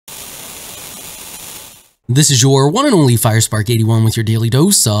This is your one and only FireSpark81 with your daily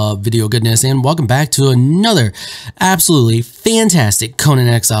dose of video goodness, and welcome back to another absolutely fantastic Conan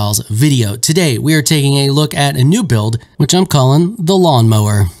Exiles video. Today we are taking a look at a new build, which I'm calling the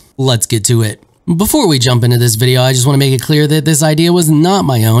Lawnmower. Let's get to it. Before we jump into this video, I just want to make it clear that this idea was not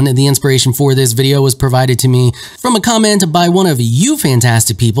my own, and the inspiration for this video was provided to me from a comment by one of you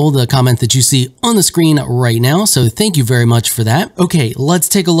fantastic people, the comment that you see on the screen right now, so thank you very much for that. Okay, let's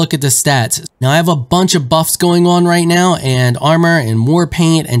take a look at the stats. Now, I have a bunch of buffs going on right now, and armor, and more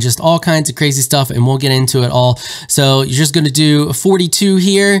paint, and just all kinds of crazy stuff, and we'll get into it all. So you're just going to do 42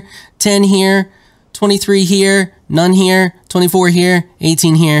 here, 10 here, 23 here, none here, 24 here,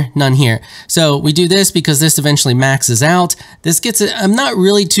 18 here, none here. So we do this because this eventually maxes out. This gets it. I'm not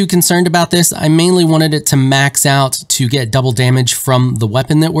really too concerned about this. I mainly wanted it to max out to get double damage from the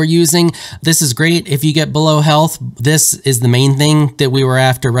weapon that we're using. This is great if you get below health. This is the main thing that we were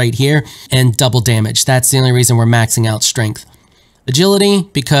after right here, and double damage. That's the only reason we're maxing out strength. Agility,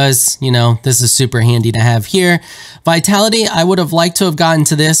 because, you know, this is super handy to have here. Vitality, I would have liked to have gotten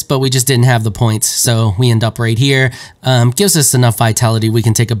to this, but we just didn't have the points, so we end up right here. Gives us enough vitality. We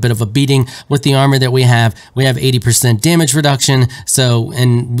can take a bit of a beating with the armor that we have. We have 80% damage reduction, so,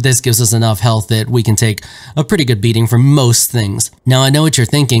 and this gives us enough health that we can take a pretty good beating for most things. Now, I know what you're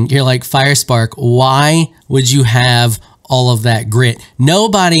thinking. You're like, FireSpark, why would you have all of that grit?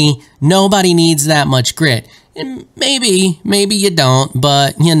 Nobody needs that much grit. And maybe you don't,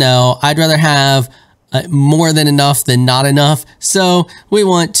 but you know, I'd rather have more than enough than not enough. So we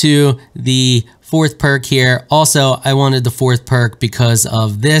want to the fourth perk here. Also, I wanted the fourth perk because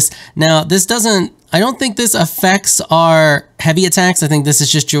of this. Now, this doesn't, I don't think this affects our heavy attacks. I think this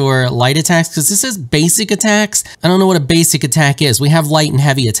is just your light attacks, because this is basic attacks. I don't know what a basic attack is. We have light and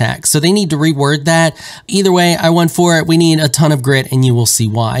heavy attacks, so they need to reword that. Either way, I went for it. We need a ton of grit, and you will see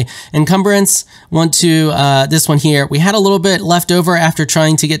why. Encumbrance, went to this one here. We had a little bit left over after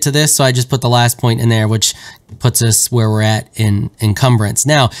trying to get to this, so I just put the last point in there, which puts us where we're at in encumbrance.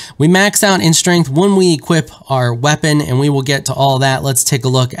 Now, we max out in strength when we equip our weapon, and we will get to all that. Let's take a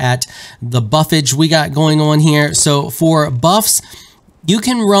look at the buffage we got going on here. So for buffs, you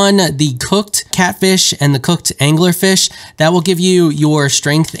can run the cooked catfish and the cooked anglerfish. That will give you your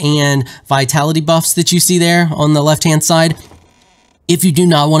strength and vitality buffs that you see there on the left-hand side. If you do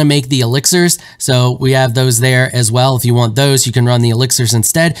not want to make the elixirs, so we have those there as well. If you want those, you can run the elixirs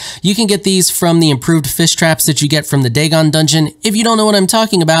instead. You can get these from the improved fish traps that you get from the Dagon dungeon. If you don't know what I'm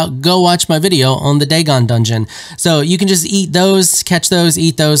talking about, go watch my video on the Dagon dungeon. So you can just eat those, catch those,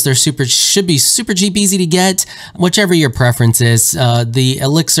 eat those. They're should be super cheap, easy to get, whichever your preference is, the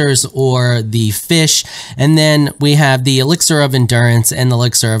elixirs or the fish. And then we have the elixir of endurance and the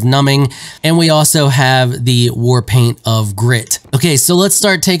elixir of numbing. And we also have the war paint of grit. Okay, so let's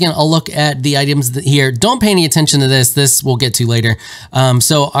start taking a look at the items here. Don't pay any attention to this. This we'll get to later.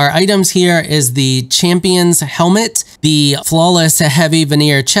 So our items here is the champion's helmet, the flawless heavy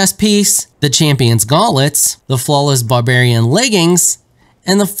veneer chest piece, the champion's gauntlets, the flawless barbarian leggings,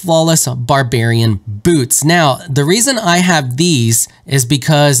 and the flawless barbarian boots. Now, the reason I have these is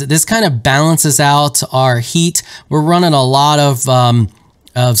because this kind of balances out our heat. We're running a lot of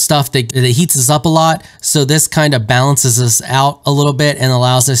stuff that heats us up a lot, so this kind of balances us out a little bit and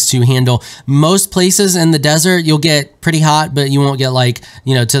allows us to handle most places in the desert. You'll get pretty hot, but you won't get, like,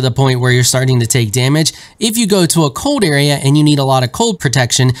 you know, to the point where you're starting to take damage. If you go to a cold area and you need a lot of cold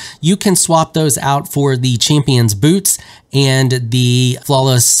protection, you can swap those out for the champion's boots and the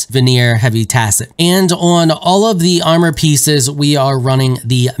flawless veneer heavy tasset. And on all of the armor pieces, we are running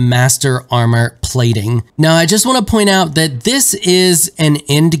the master armor plating. Now, I just want to point out that this is an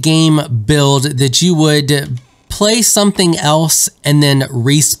end game build that you would play something else and then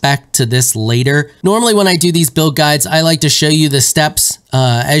respec to this later. Normally when I do these build guides, I like to show you the steps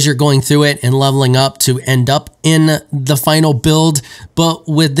as you're going through it and leveling up to end up in the final build. But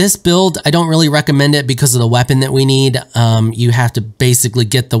with this build, I don't really recommend it because of the weapon that we need. You have to basically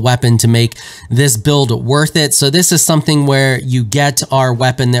get the weapon to make this build worth it. So this is something where you get our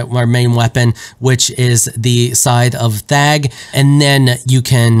weapon, our main weapon, which is the Scythe of Thag, and then you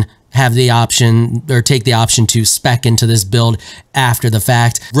can have the option or take the option to spec into this build after the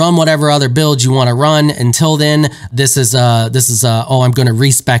fact. Run whatever other build you want to run. Until then, this is oh, I'm going to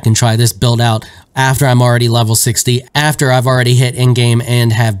respec and try this build out after I'm already level 60, after I've already hit in game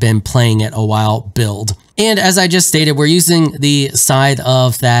and have been playing it a while build. And as I just stated, we're using the Scythe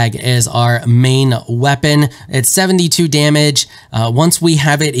of Thag as our main weapon. It's 72 damage. Once we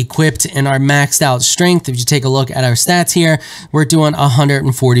have it equipped in our maxed out strength, if you take a look at our stats here, we're doing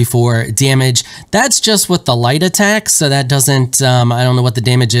 144 damage. That's just with the light attacks, so that doesn't, I don't know what the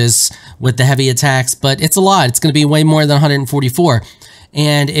damage is with the heavy attacks, but it's a lot. It's going to be way more than 144.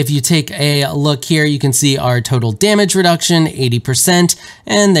 And if you take a look here, you can see our total damage reduction, 80%.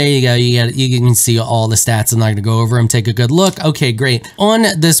 And there you go. You can see all the stats. I'm not going to go over them. Take a good look. Okay, great. On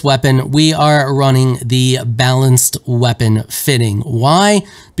this weapon, we are running the balanced weapon fitting. Why?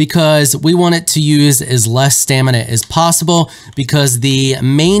 Because we want it to use as less stamina as possible, because the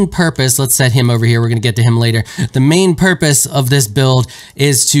main purpose, let's set him over here. We're going to get to him later. The main purpose of this build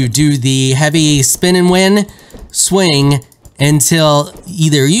is to do the heavy spin and win swing until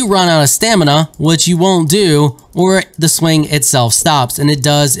either you run out of stamina, which you won't do, or the swing itself stops. And it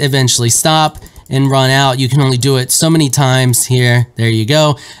does eventually stop and run out. You can only do it so many times here. There you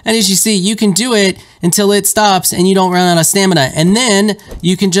go. And as you see, you can do it until it stops and you don't run out of stamina. And then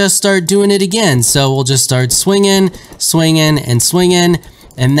you can just start doing it again. So we'll just start swinging, swinging, and swinging.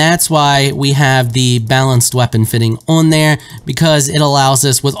 And that's why we have the balanced weapon fitting on there, because it allows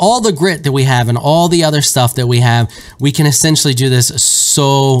us, with all the grit that we have and all the other stuff that we have, we can essentially do this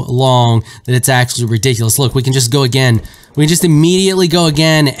so long that it's actually ridiculous. Look, we can just go again. We can just immediately go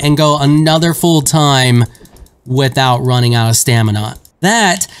again and go another full time without running out of stamina.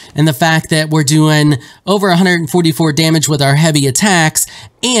 That, and the fact that we're doing over 144 damage with our heavy attacks,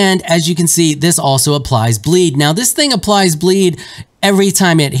 and as you can see, this also applies bleed. Now, this thing applies bleed every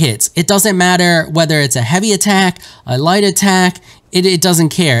time it hits. It doesn't matter whether it's a heavy attack, a light attack, it doesn't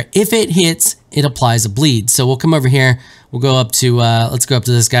care. If it hits, it applies a bleed. So we'll come over here, we'll go up to, let's go up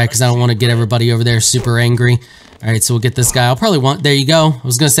to this guy, because I don't want to get everybody over there super angry. All right, so we'll get this guy. I'll probably there you go. I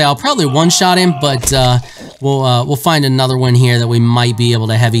was gonna say I'll probably one-shot him, but we'll find another one here that we might be able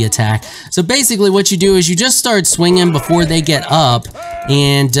to heavy attack. So basically what you do is you just start swinging before they get up,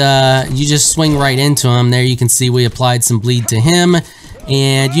 and you just swing right into them. There you can see we applied some bleed to him.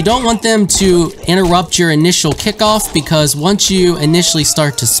 And you don't want them to interrupt your initial kickoff, because once you initially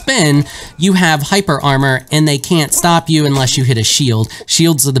start to spin, you have hyper armor and they can't stop you unless you hit a shield.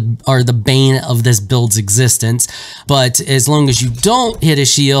 Shields are the bane of this build's existence. But as long as you don't hit a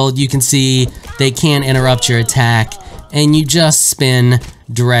shield, you can see they can't interrupt your attack and you just spin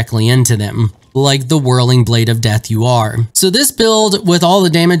directly into them, like the whirling blade of death you are. So this build, with all the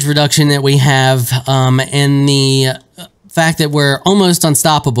damage reduction that we have, and the fact that we're almost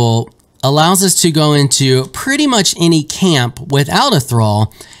unstoppable, allows us to go into pretty much any camp without a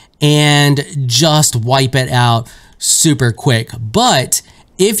thrall and just wipe it out super quick. But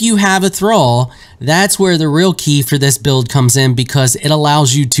if you have a thrall, that's where the real key for this build comes in, because it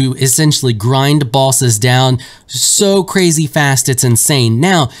allows you to essentially grind bosses down so crazy fast it's insane.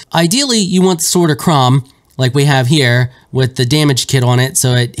 Now, ideally, you want the Sword of Crom, like we have here, with the damage kit on it,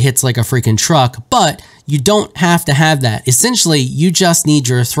 so it hits like a freaking truck, but you don't have to have that. Essentially, you just need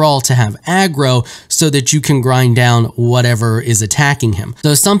your thrall to have aggro so that you can grind down whatever is attacking him.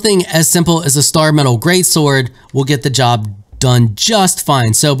 So something as simple as a Star Metal Greatsword will get the job done just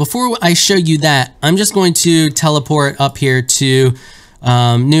fine. So before I show you that, I'm just going to teleport up here to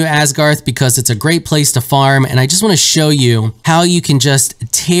New Asgarth, because it's a great place to farm, and I just want to show you how you can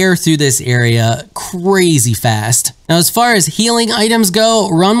just tear through this area crazy fast. Now, as far as healing items go,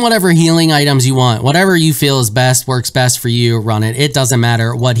 run whatever healing items you want. Whatever you feel is best, works best for you, run it. It doesn't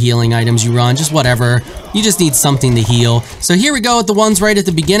matter what healing items you run, just whatever. You just need something to heal. So here we go with the ones right at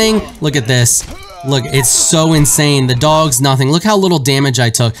the beginning. Look at this. Look, it's so insane. The dog's nothing. Look how little damage I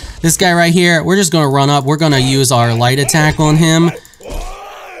took. This guy right here, we're just going to run up. We're going to use our light attack on him.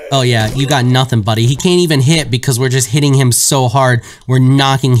 Oh yeah, you got nothing, buddy. He can't even hit because we're just hitting him so hard. We're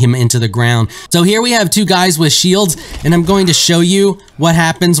knocking him into the ground. So here we have two guys with shields, and I'm going to show you what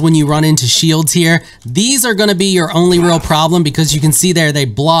happens when you run into shields here. These are going to be your only real problem, because you can see there they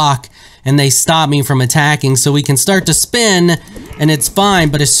block and they stop me from attacking. So we can start to spin and it's fine,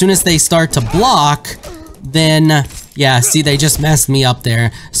 but as soon as they start to block, then yeah, see, they just messed me up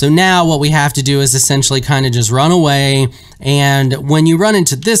there. So now what we have to do is essentially kind of just run away. And when you run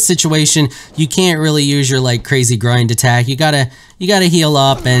into this situation, you can't really use your like crazy grind attack. You gotta heal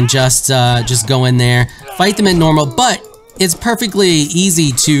up and just go in there, fight them at normal. But it's perfectly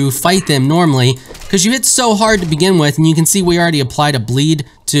easy to fight them normally, because you hit so hard to begin with, and you can see we already applied a bleed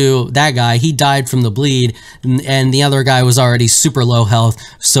to that guy. He died from the bleed, and the other guy was already super low health,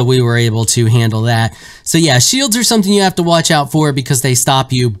 so we were able to handle that. So yeah, shields are something you have to watch out for because they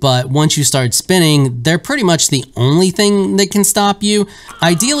stop you, but once you start spinning, they're pretty much the only thing that can stop you.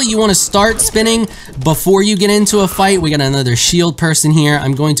 Ideally, you want to start spinning before you get into a fight. We got another shield person here.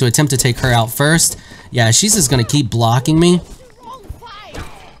 I'm going to attempt to take her out first. Yeah, she's just going to keep blocking me.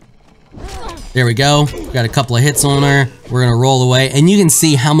 There we go. Got a couple of hits on her. We're gonna roll away, and you can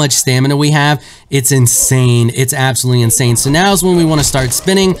see how much stamina we have. It's insane. It's absolutely insane. So now is when we want to start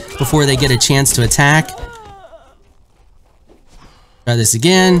spinning before they get a chance to attack. Try this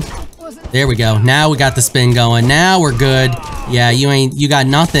again. There we go. Now we got the spin going. Now we're good. Yeah, you got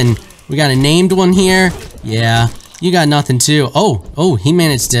nothing. We got a named one here. Yeah, you got nothing too. Oh, he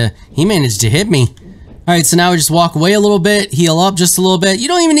managed to hit me. All right, so now we just walk away a little bit, heal up just a little bit. You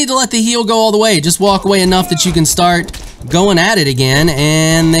don't even need to let the heal go all the way. Just walk away enough that you can start going at it again.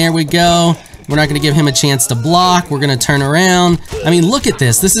 And there we go. We're not going to give him a chance to block. We're going to turn around. I mean, look at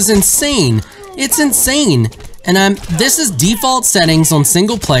this. This is insane. It's insane. And this is default settings on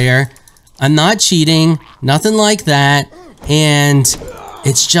single player. I'm not cheating, nothing like that. And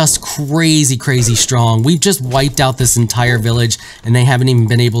it's just crazy, crazy strong. We've just wiped out this entire village, and they haven't even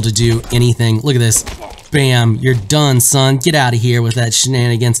been able to do anything. Look at this. Bam, you're done, son. Get out of here with that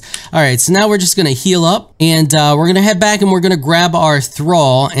shenanigans. All right, so now we're just gonna heal up, and we're gonna head back, and we're gonna grab our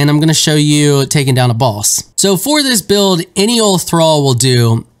thrall, and I'm gonna show you taking down a boss. So for this build, any old thrall will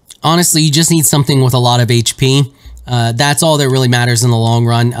do. Honestly, you just need something with a lot of HP. That's all that really matters in the long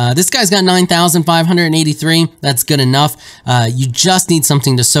run. This guy's got 9,583. That's good enough. You just need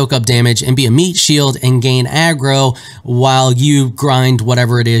something to soak up damage and be a meat shield and gain aggro while you grind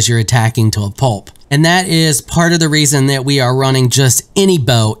whatever it is you're attacking to a pulp. And that is part of the reason that we are running just any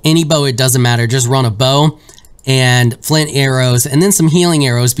bow. Any bow, it doesn't matter. Just run a bow and flint arrows and then some healing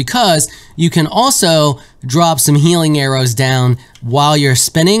arrows, because you can also drop some healing arrows down while you're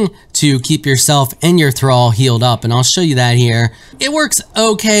spinning to keep yourself and your thrall healed up. And I'll show you that here. It works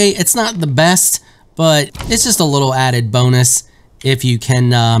okay. It's not the best, but it's just a little added bonus if you can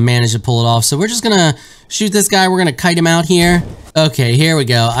manage to pull it off. So we're just gonna shoot this guy. We're gonna kite him out here. Okay, here we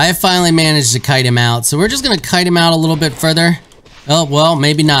go. I finally managed to kite him out. So we're just gonna kite him out a little bit further. Oh, well,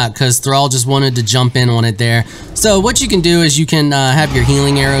 maybe not, because Thrall just wanted to jump in on it there. So what you can do is you can have your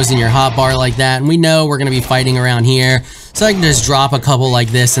healing arrows in your hotbar like that, and we know we're going to be fighting around here. So I can just drop a couple like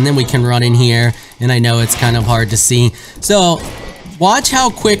this, and then we can run in here, and I know it's kind of hard to see. So watch how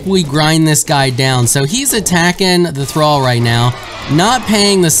quick we grind this guy down. So he's attacking the Thrall right now, not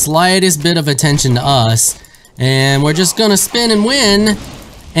paying the slightest bit of attention to us, and we're just going to spin and win.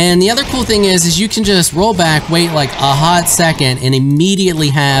 And the other cool thing is you can just roll back, wait like a hot second, and immediately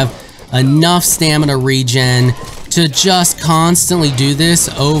have enough stamina regen to just constantly do this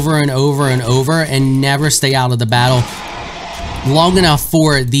over and over and over and never stay out of the battle long enough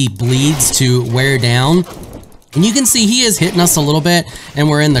for the bleeds to wear down. And you can see he is hitting us a little bit, and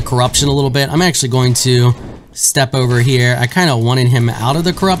we're in the corruption a little bit. I'm actually going to step over here. I kind of wanted him out of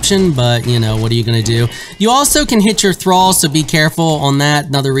the corruption, but you know, what are you gonna do? You also can hit your thralls, so be careful on that.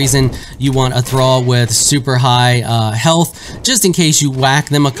 Another reason you want a thrall with super high health, just in case you whack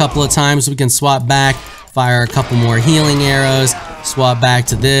them a couple of times. We can swap back, fire a couple more healing arrows, swap back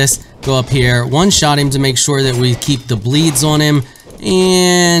to this, go up here, one-shot him to make sure that we keep the bleeds on him,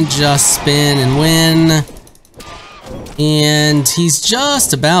 and just spin and win. And he's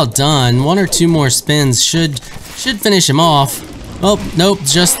just about done. One or two more spins should finish him off. Oh, nope,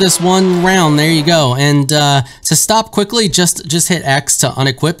 just this one round. There you go. And to stop quickly, just hit X to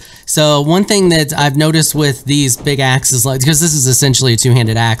unequip. So one thing that I've noticed with these big axes, like, because this is essentially a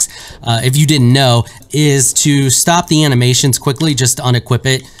two-handed axe, if you didn't know, is to stop the animations quickly, just unequip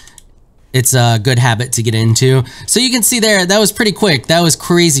it. It's a good habit to get into. So you can see there, that was pretty quick. That was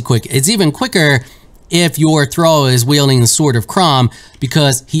crazy quick. It's even quicker if your thrall is wielding the Sword of Crom,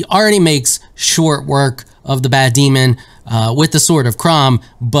 because he already makes short work of the bad demon with the Sword of Crom,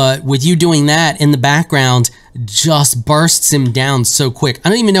 but with you doing that in the background, just bursts him down so quick. I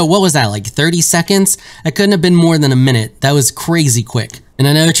don't even know, what was that, like 30 seconds? That couldn't have been more than a minute. That was crazy quick. And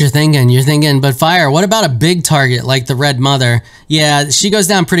I know what you're thinking, but Fire, what about a big target like the Red Mother? Yeah, she goes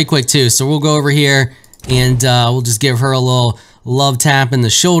down pretty quick too, so we'll go over here and we'll just give her a little love tap in the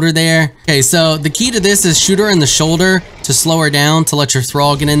shoulder there. Okay, so the key to this is shoot her in the shoulder to slow her down, to let your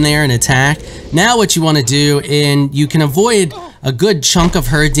thrall get in there and attack. Now what you want to do, and you can avoid a good chunk of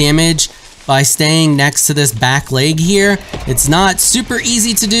her damage by staying next to this back leg here. It's not super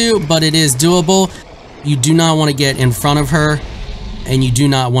easy to do, but it is doable. You do not want to get in front of her and you do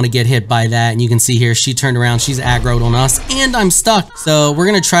not want to get hit by that. And you can see here, she turned around, she's aggroed on us, and I'm stuck. So we're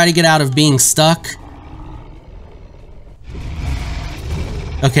gonna try to get out of being stuck.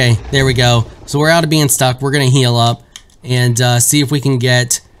 Okay, there we go. So we're out of being stuck. We're gonna heal up and see if we can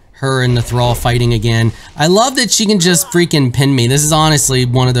get her and the thrall fighting again. I love that she can just freaking pin me. This is honestly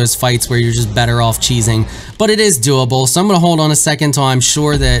one of those fights where you're just better off cheesing, but it is doable. So I'm gonna hold on a second till I'm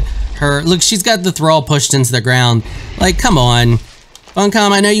sure that look, she's got the thrall pushed into the ground. Like, come on.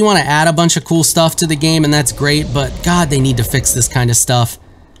 Funcom, I know you want to add a bunch of cool stuff to the game, and that's great, but God, they need to fix this kind of stuff.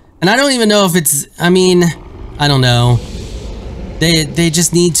 And I don't even know if it's, I mean, I don't know. They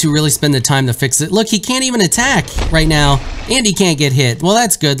just need to really spend the time to fix it. Look, he can't even attack right now, and he can't get hit. Well,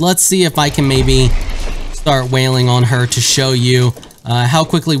 that's good. Let's see if I can maybe start wailing on her to show you how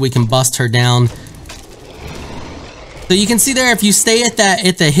quickly we can bust her down. So you can see there, if you stay at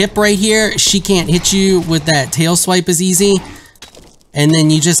the hip right here, she can't hit you with that tail swipe as easy. And then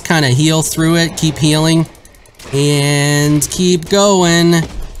you just kind of heal through it, keep healing, and keep going.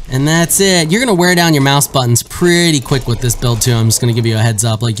 And that's it. You're gonna wear down your mouse buttons pretty quick with this build too. I'm just gonna give you a heads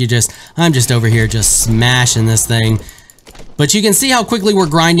up. Like I'm just over here just smashing this thing. But you can see how quickly we're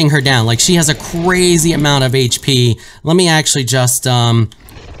grinding her down. Like, she has a crazy amount of HP. Let me actually just,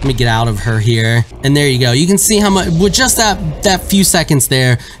 let me get out of her here. And there you go. You can see how much, with just that few seconds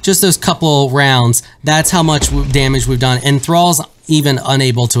there, just those couple rounds, that's how much damage we've done. And Thrall's even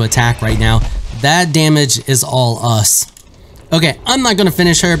unable to attack right now. That damage is all us. Okay, I'm not gonna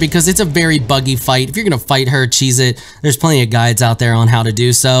finish her because it's a very buggy fight. If you're gonna fight her, cheese it. There's plenty of guides out there on how to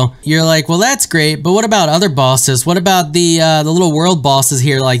do so. You're like, well, that's great, but what about other bosses? What about the little world bosses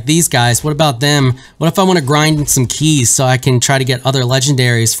here, like these guys? What about them? What if I want to grind some keys so I can try to get other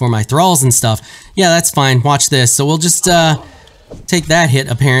legendaries for my thralls and stuff? Yeah, that's fine. Watch this. So we'll just take that hit,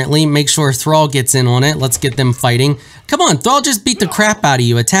 apparently. Make sure Thrall gets in on it. Let's get them fighting. Come on, Thrall just beat the crap out of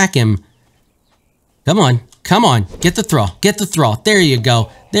you. Attack him. Come on. Come on, get the Thrall, get the Thrall. There you go,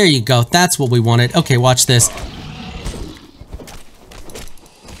 there you go. That's what we wanted. Okay, watch this.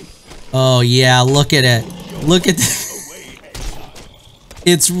 Oh yeah, look at it. Look at this.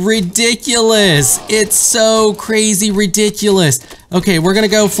 It's ridiculous. It's so crazy ridiculous. Okay, we're gonna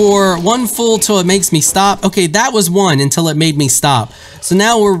go for one full till it makes me stop. Okay, that was one until it made me stop. So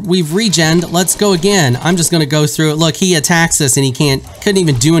now we've regened. Let's go again. I'm just gonna go through it. Look, he attacks us and he couldn't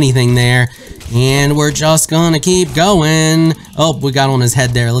even do anything there. And we're just gonna keep going. Oh, we got on his head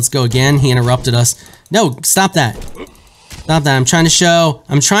there. Let's go again. He interrupted us. No, stop that. Stop that. I'm trying to show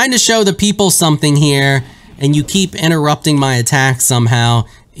the people something here, and you keep interrupting my attack somehow,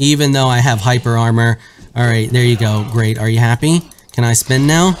 even though I have hyper armor. All right, there you go. Great. Are you happy? Can I spin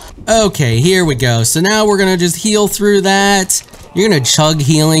now? Okay, here we go. So now we're gonna just heal through that. You're gonna chug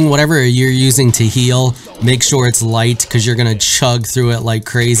healing, whatever you're using to heal. Make sure it's light, because you're gonna chug through it like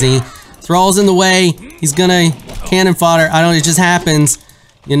crazy. Thrall's in the way. He's gonna cannon fodder. It just happens,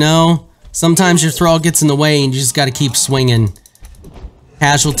 you know? Sometimes your Thrall gets in the way and you just gotta keep swinging.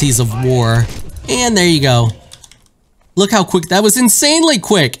 Casualties of war. And there you go. Look how quick, that was insanely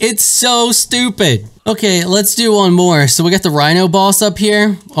quick. It's so stupid. Okay, let's do one more. So we got the Rhino boss up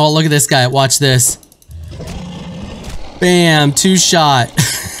here. Oh, look at this guy, watch this. Bam, 2-shot.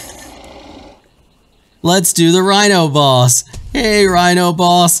 Let's do the Rhino boss. Hey, Rhino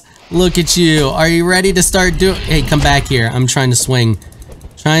boss. Look at you. Are you ready to start doing? Hey, come back here. I'm trying to swing.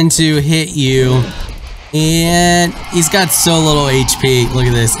 Trying to hit you. And he's got so little HP. Look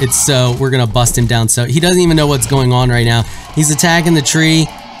at this. We're gonna bust him down. So he doesn't even know what's going on right now. He's attacking the tree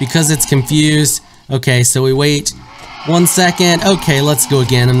because it's confused. Okay, so we wait 1 second. Okay, let's go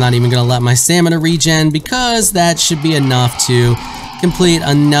again. I'm not even gonna let my stamina regen because that should be enough to complete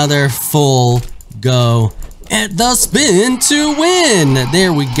another full go at the spin to win.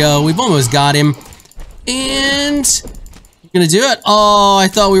 There we go. We've almost got him. And you're gonna do it? Oh, I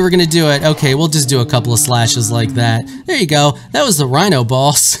thought we were gonna do it. Okay, we'll just do a couple of slashes like that. There you go. That was the Rhino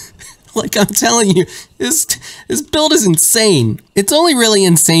boss. Like I'm telling you, this build is insane. It's only really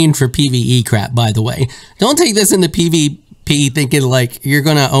insane for PvE crap, by the way. Don't take this into PvP thinking like you're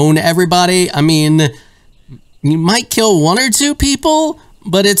gonna own everybody. I mean, you might kill 1 or 2 people,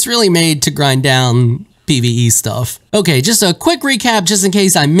 but it's really made to grind down PvE stuff. Okay, just a quick recap just in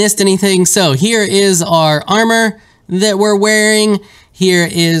case I missed anything. So here is our armor that we're wearing. Here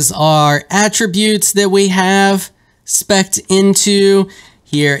is our attributes that we have spec'd into.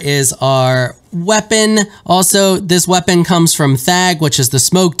 Here is our weapon. Also, this weapon comes from Thag, which is the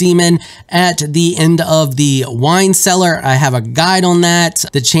smoke demon. At the end of the wine cellar, I have a guide on that.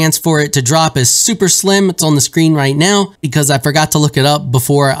 The chance for it to drop is super slim. It's on the screen right now because I forgot to look it up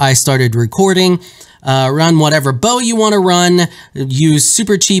before I started recording. run whatever bow you want to run, use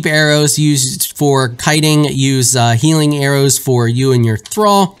super cheap arrows used for kiting, use healing arrows for you and your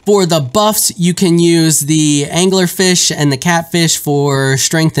thrall. For the buffs, you can use the anglerfish and the catfish for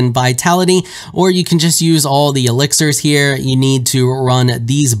strength and vitality, or you can just use all the elixirs here. You need to run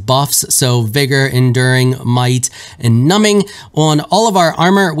these buffs, so vigor, enduring, might, and numbing. On all of our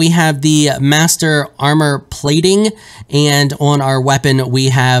armor, we have the master armor plating, and on our weapon, we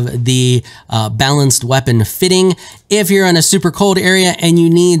have the balanced weapon fitting. If you're in a super cold area and you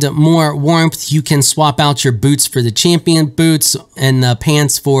need more warmth, you can swap out your boots for the champion boots and the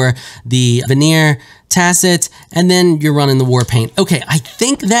pants for the veneer tacet, and then you're running the war paint. Okay, I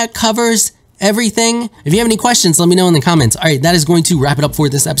think that covers everything. If you have any questions, let me know in the comments. All right, that is going to wrap it up for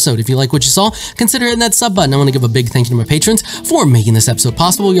this episode. If you like what you saw, consider hitting that sub button. I want to give a big thank you to my patrons for making this episode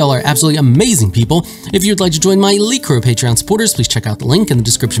possible. Y'all are absolutely amazing people. If you'd like to join my elite crew of Patreon supporters, please check out the link in the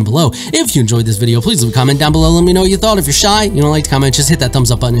description below. If you enjoyed this video, please leave a comment down below. Let me know what you thought. If you're shy, you don't like to comment, just hit that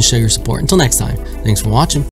thumbs up button and show your support. Until next time, thanks for watching.